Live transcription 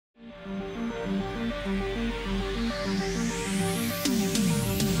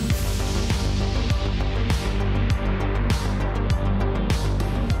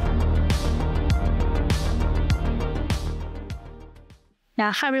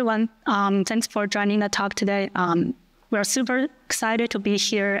Yeah, hi everyone. Thanks for joining the talk today. We're super excited to be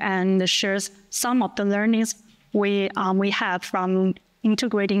here and share some of the learnings we have from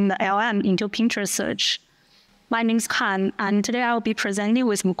integrating the LLM into Pinterest search. My name is Han, and today I will be presenting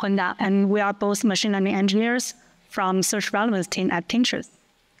with Mukuntha, and we are both machine learning engineers from search relevance team at Pinterest.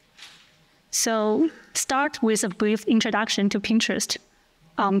 So start with a brief introduction to Pinterest.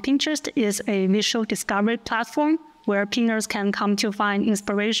 Pinterest is a visual discovery platform where pinners can come to find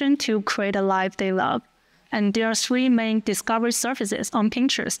inspiration to create a life they love. And there are three main discovery surfaces on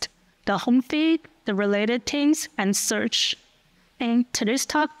Pinterest: the home feed, the related things, and search. And today's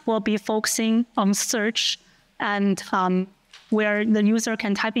talk will be focusing on search, and where the user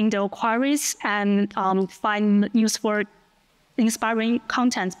can type in their queries and find useful, inspiring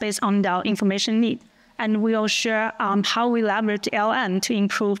content based on their information need. And we'll share how we leverage LLM to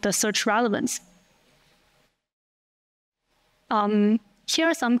improve the search relevance. Here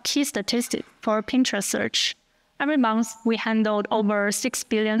are some key statistics for Pinterest search. Every month, we handled over 6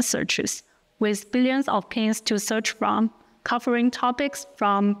 billion searches, with billions of pins to search from, covering topics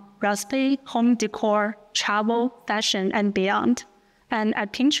from recipe, home decor, travel, fashion, and beyond. And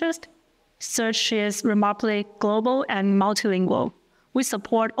at Pinterest, search is remarkably global and multilingual. We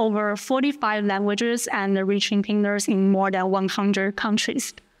support over 45 languages and reaching pinners in more than 100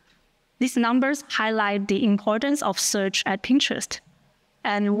 countries. These numbers highlight the importance of search at Pinterest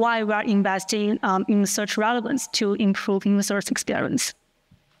and why we are investing in search relevance to improve users' experience.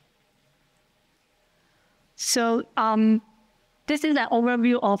 So this is an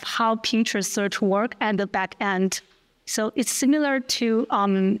overview of how Pinterest search works at the back end. So it's similar to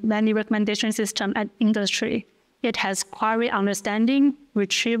many recommendation systems at industry. It has query understanding,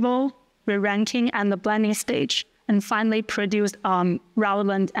 retrieval, re-ranking, and the blending stage, and finally produce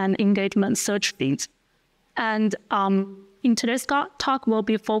relevant and engagement search feeds. And in today's talk, we'll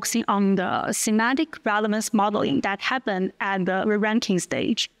be focusing on the semantic relevance modeling that happened at the re-ranking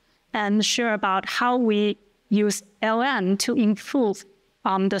stage, and share about how we use LLM to improve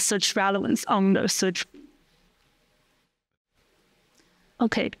the search relevance on the search.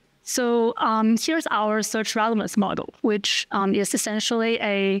 Okay, so here's our search relevance model, which is essentially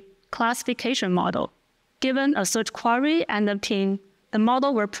a classification model. Given a search query and a pin, the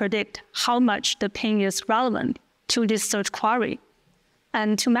model will predict how much the pin is relevant to this search query.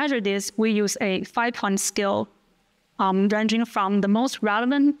 And to measure this, we use a 5-point scale ranging from the most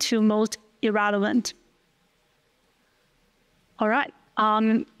relevant to most irrelevant. All right,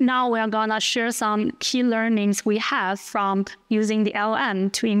 now we are gonna share some key learnings we have from using the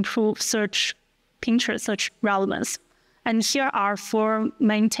LLM to improve Pinterest search relevance. And here are 4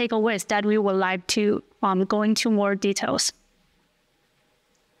 main takeaways that we would like to go into more details.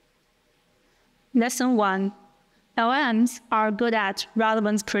 Lesson 1, LLMs are good at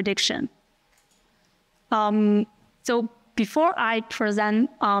relevance prediction. So before I present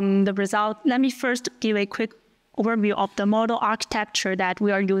the result, let me first give a quick overview of the model architecture that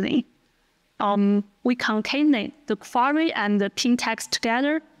we are using. We concatenate the query and the pin text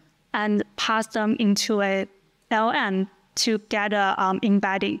together and pass them into a LLM to get an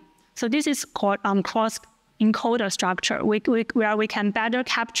embedding. So this is called cross-encoder structure, where we can better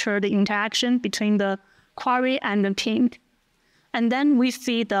capture the interaction between the query and the pin. And then we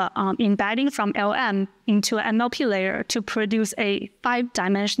feed the embedding from LLM into an NLP layer to produce a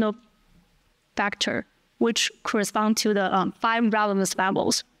 5-dimensional vector, which correspond to the 5 relevance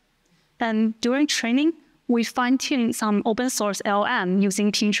levels. And during training, we fine-tune some open source LLM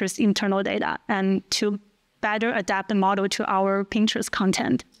using Pinterest internal data and to better adapt the model to our Pinterest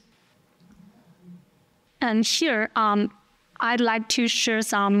content. And here, I'd like to share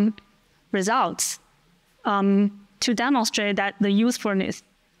some results to demonstrate that the usefulness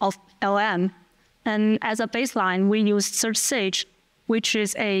of LLM. And as a baseline, we use Search Sage, which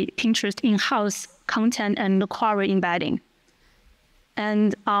is a Pinterest in-house content and query embedding.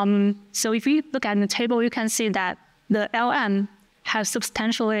 And so if you look at the table, you can see that the LLM has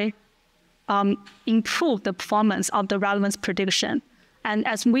substantially improved the performance of the relevance prediction. And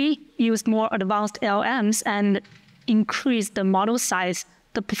as we use more advanced LLMs and increase the model size,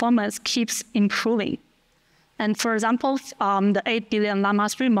 the performance keeps improving. And for example, the 8 billion Llama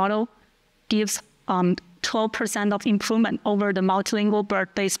 3 model gives 12% of improvement over the multilingual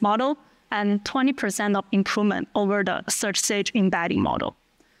BERT-based model and 20% of improvement over the Search Sage embedding model.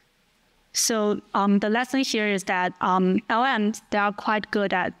 So the lesson here is that LLMs, they are quite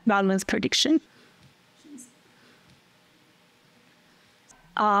good at relevance prediction.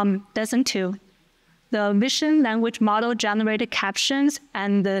 Lesson 2, the vision language model generated captions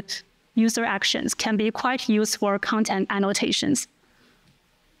and the user actions can be quite used for content annotations.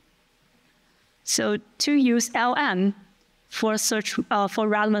 So to use LM for search for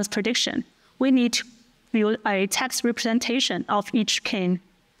relevance prediction, we need to build a text representation of each kin.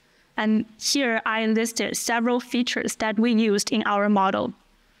 And here I listed several features that we used in our model.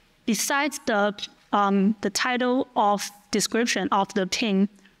 Besides the title of description of the pin,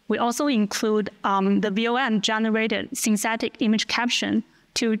 we also include the VLM-generated synthetic image caption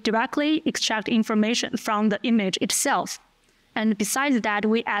to directly extract information from the image itself. And besides that,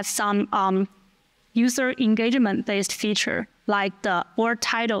 we add some user engagement-based feature, like the board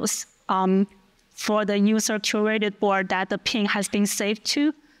titles for the user-curated board that the pin has been saved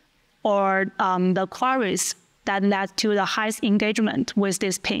to, or the queries that led to the highest engagement with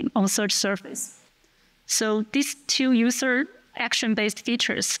this pin on search surface. So these two user action-based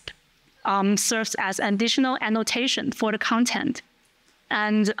features serves as additional annotation for the content.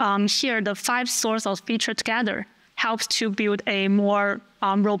 And here, the 5 sources of feature together helps to build a more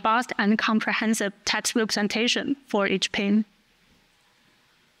robust and comprehensive text representation for each pin.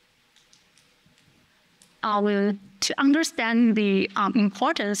 To understand the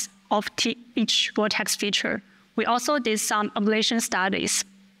importance of each vortex feature, we also did some ablation studies.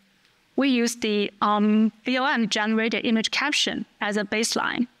 We used the VLM-generated image caption as a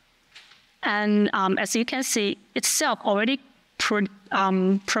baseline. And as you can see, itself already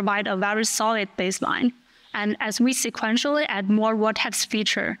provide a very solid baseline. And as we sequentially add more vortex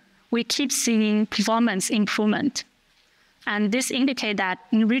feature, we keep seeing performance improvement. And this indicates that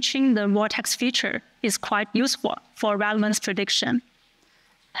enriching the vortex feature is quite useful for relevance prediction.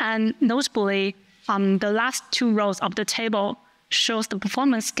 And notably, the last 2 rows of the table shows the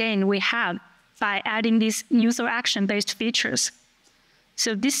performance gain we have by adding these user action-based features.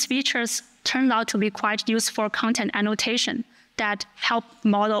 So these features turned out to be quite useful content annotation that help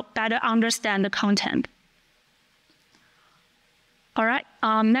model better understand the content. All right,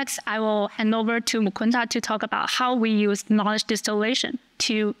 next I will hand over to Mukuntha to talk about how we use knowledge distillation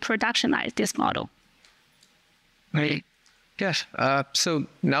to productionize this model. Right. Yes. So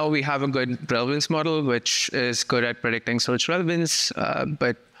now we have a good relevance model, which is good at predicting search relevance.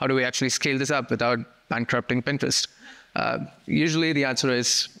 But how do we actually scale this up without bankrupting Pinterest? Usually the answer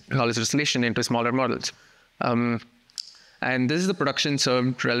is knowledge distillation into smaller models. And this is the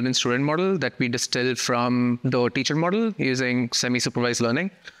production-served relevance-tuned model that we distilled from the teacher model using semi-supervised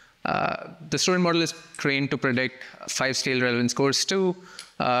learning. The student model is trained to predict 5-scale relevance scores too.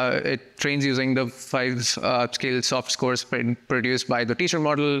 It trains using the 5-scale soft scores produced by the teacher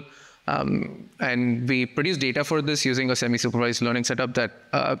model. And we produce data for this using a semi-supervised learning setup that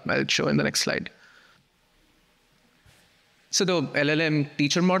I'll show in the next slide. So the LLM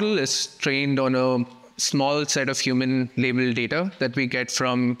teacher model is trained on a small set of human labeled data that we get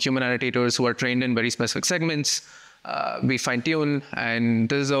from human annotators who are trained in very specific segments. We fine tune, and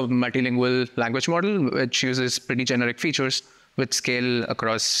this is a multilingual language model which uses pretty generic features which scale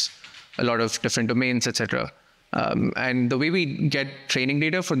across a lot of different domains, etc. And the way we get training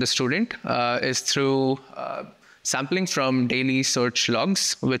data for the student is through sampling from daily search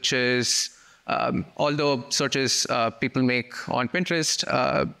logs, which is all the searches people make on Pinterest.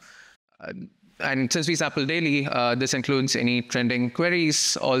 And since we sample daily, this includes any trending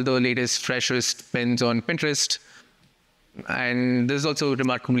queries, all the latest, freshest pins on Pinterest. And this is also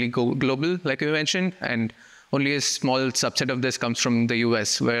remarkably global, like we mentioned, and only a small subset of this comes from the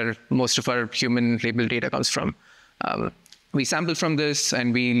US, where most of our human label data comes from. We sample from this,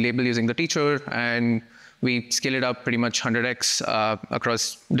 and we label using the teacher, and we scale it up pretty much 100x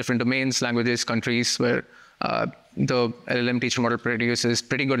across different domains, languages, countries, where the LLM teacher model produces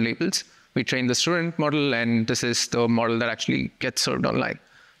pretty good labels. We train the student model, and this is the model that actually gets served online.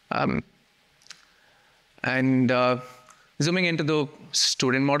 Zooming into the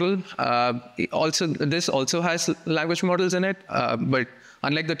student model, this also has language models in it, but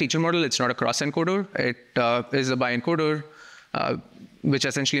unlike the teacher model, it's not a cross-encoder. It is a bi-encoder, which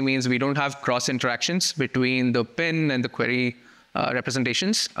essentially means we don't have cross-interactions between the pin and the query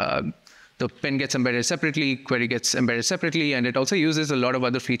representations. The pin gets embedded separately, query gets embedded separately, and it also uses a lot of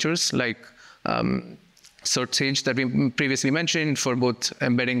other features like search stage that we previously mentioned for both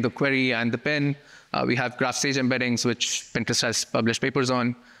embedding the query and the pin. We have graph stage embeddings, which Pinterest has published papers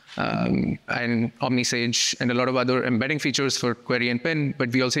on, and OmniSage, and a lot of other embedding features for query and pin.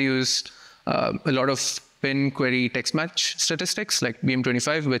 But we also use a lot of pin query text match statistics like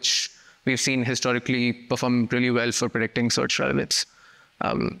BM25, which we've seen historically perform really well for predicting search relevance.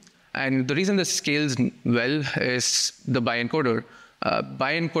 And the reason this scales well is the bi-encoder.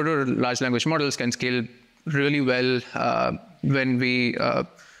 Bi-encoder large language models can scale really well when we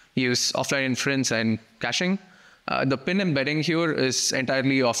use offline inference and caching. The pin embedding here is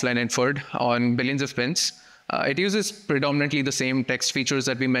entirely offline inferred on billions of pins. It uses predominantly the same text features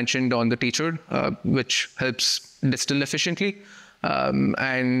that we mentioned on the teacher, which helps distill efficiently.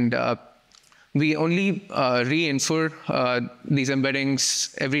 We only re-infer these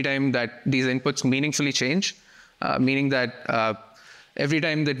embeddings every time that these inputs meaningfully change, meaning that every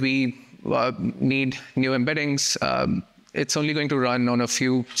time that we need new embeddings, it's only going to run on a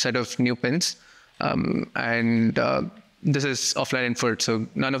few set of new pins. This is offline inferred, so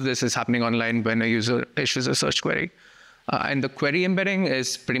none of this is happening online when a user issues a search query. And the query embedding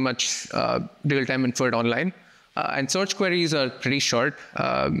is pretty much real-time inferred online. And search queries are pretty short.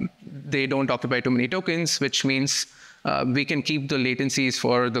 They don't occupy too many tokens, which means we can keep the latencies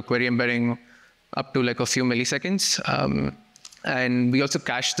for the query embedding up to like a few milliseconds. And we also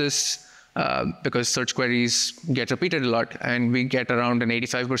cache this because search queries get repeated a lot, and we get around an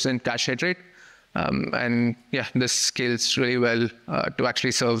 85% cache hit rate. And yeah, this scales really well to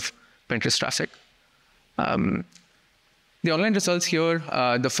actually serve Pinterest traffic. The online results here,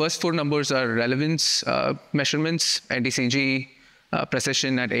 the first 4 numbers are relevance measurements, NDCG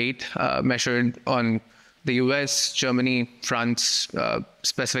precision at 8, measured on the US, Germany, France,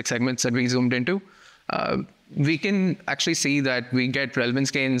 specific segments that we zoomed into. We can actually see that we get relevance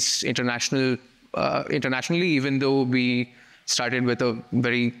gains internationally, even though we started with a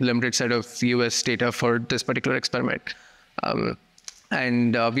very limited set of US data for this particular experiment. We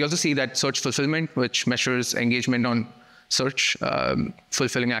also see that search fulfillment, which measures engagement on search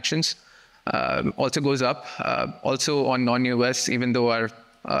fulfilling actions, also goes up, also on non-US, even though our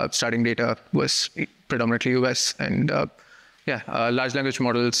starting data was predominantly US. Large language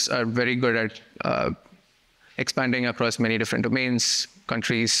models are very good at expanding across many different domains,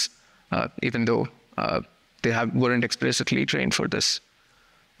 countries, even though they weren't explicitly trained for this.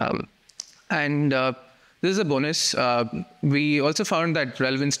 This is a bonus. We also found that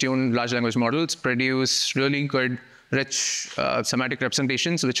relevance-tuned large language models produce really good, rich semantic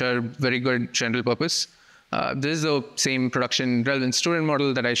representations, which are very good general purpose. This is the same production relevance-tuned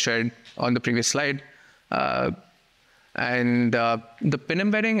model that I shared on the previous slide. The pin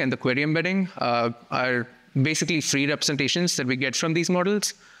embedding and the query embedding are basically free representations that we get from these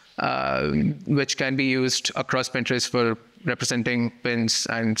models, which can be used across Pinterest for representing pins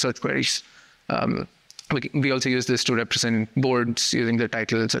and search queries. We also use this to represent boards using the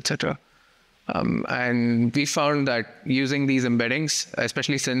titles, etc. And we found that using these embeddings,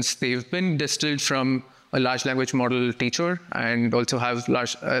 especially since they've been distilled from a large language model teacher and also have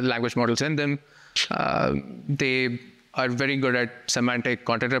large language models in them, they are very good at semantic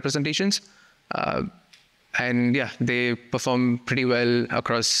content representations. They perform pretty well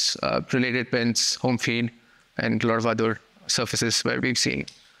across related pins, home feed, and a lot of other surfaces where we've seen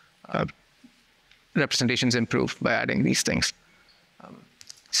representations improve by adding these things.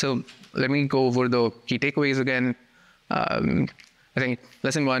 So let me go over the key takeaways again. I think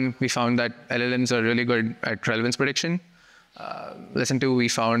lesson 1, we found that LLMs are really good at relevance prediction. Lesson 2, we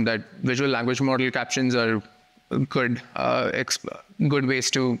found that visual language model captions are good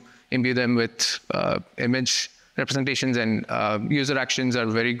ways to imbue them with image representations, and user actions are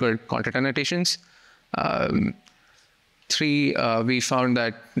very good content annotations. 3, we found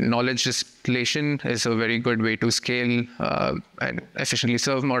that knowledge distillation is a very good way to scale and efficiently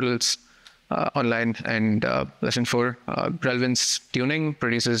serve models online. And lesson 4, relevance tuning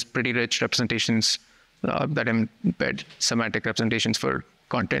produces pretty rich representations that embed semantic representations for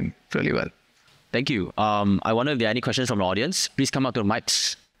content really well. Thank you. I wonder if there are any questions from the audience. Please come up to the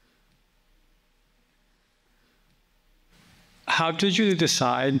mics. How did you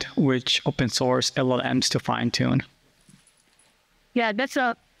decide which open source LLMs to fine-tune? Yeah, that's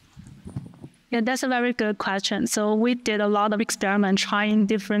a very good question. So we did a lot of experiments trying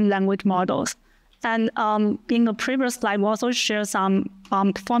different language models. And in the previous slide, we also shared some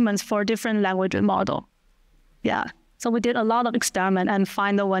performance for different language model. Yeah, so we did a lot of experiment and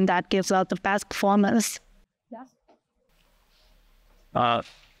find the one that gives us the best performance. Yeah.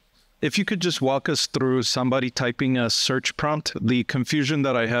 If you could just walk us through somebody typing a search prompt. The confusion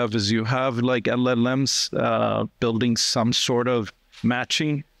that I have is you have like LLMs building some sort of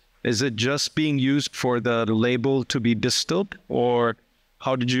matching. Is it just being used for the label to be distilled, or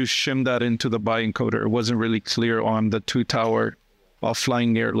how did you shim that into the bioencoder? It wasn't really clear on the 2-tower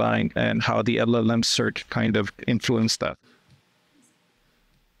offline nearline and how the LLM search kind of influenced that.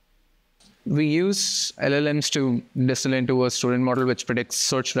 We use LLMs to distill into a student model which predicts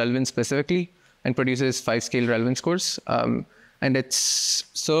search relevance specifically and produces 5-scale relevance scores. And it's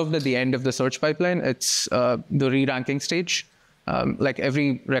served at the end of the search pipeline. It's the re-ranking stage. Like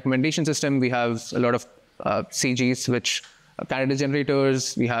every recommendation system, we have a lot of CGs, which candidate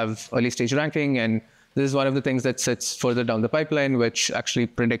generators, we have early stage ranking, and this is one of the things that sits further down the pipeline, which actually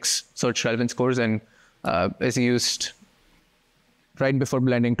predicts search relevance scores and is used right before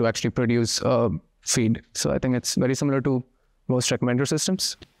blending to actually produce a feed. So I think it's very similar to most recommender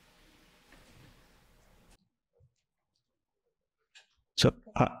systems. So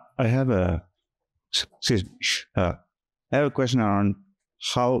I have a question around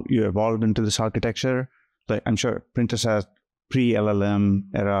how you evolved into this architecture. Like, I'm sure printers has pre-LLM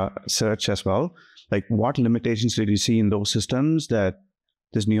era search as well. Like, what limitations did you see in those systems that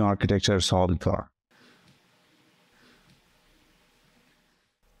this new architecture solved for?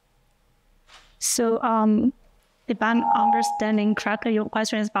 So if I'm understanding correctly, your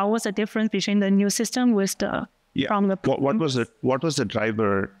question is about what's the difference between the new system with the from the what was the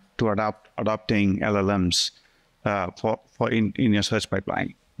driver to adopting LLMs for in your search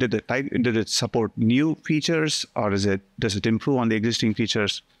pipeline? Did it support new features, or does it improve on the existing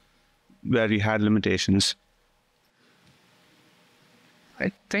features where you had limitations?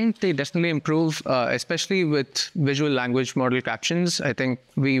 I think they definitely improve, especially with visual language model captions. I think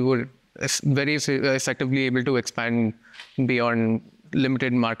we were very effectively able to expand beyond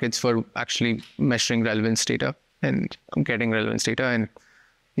limited markets for actually measuring relevance data and getting relevance data. And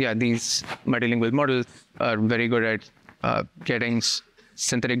yeah, these multilingual models are very good at getting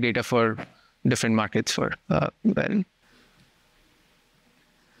synthetic data for different markets for well.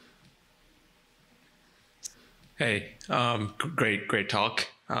 Hey, great talk.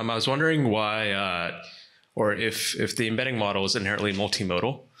 I was wondering why, or if the embedding model is inherently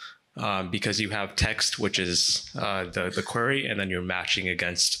multimodal, because you have text, which is the query, and then you're matching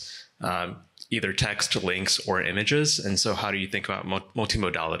against either text, links, or images. And so how do you think about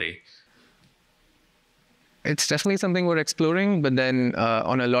multimodality? It's definitely something we're exploring, but then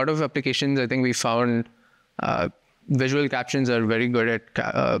on a lot of applications, I think we found visual captions are very good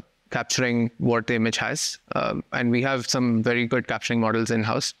at capturing what the image has. And we have some very good captioning models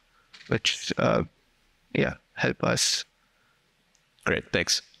in-house, which, help us. Great,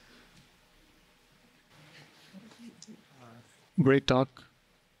 thanks. Great talk.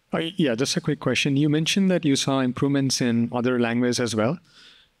 Yeah, just a quick question. You mentioned that you saw improvements in other languages as well.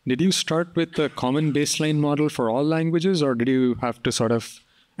 Did you start with the common baseline model for all languages, or did you have to sort of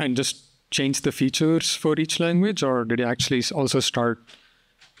and just change the features for each language, or did you actually also start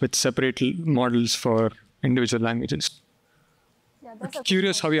with separate models for individual languages? Yeah, I'm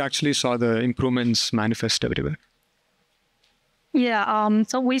curious how you actually saw the improvements manifest everywhere. Yeah,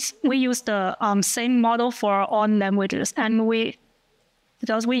 so we use the same model for all languages, and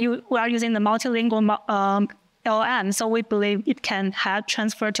because we are using the multilingual LLM, so we believe it can have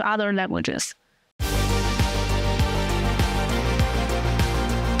transfer to other languages.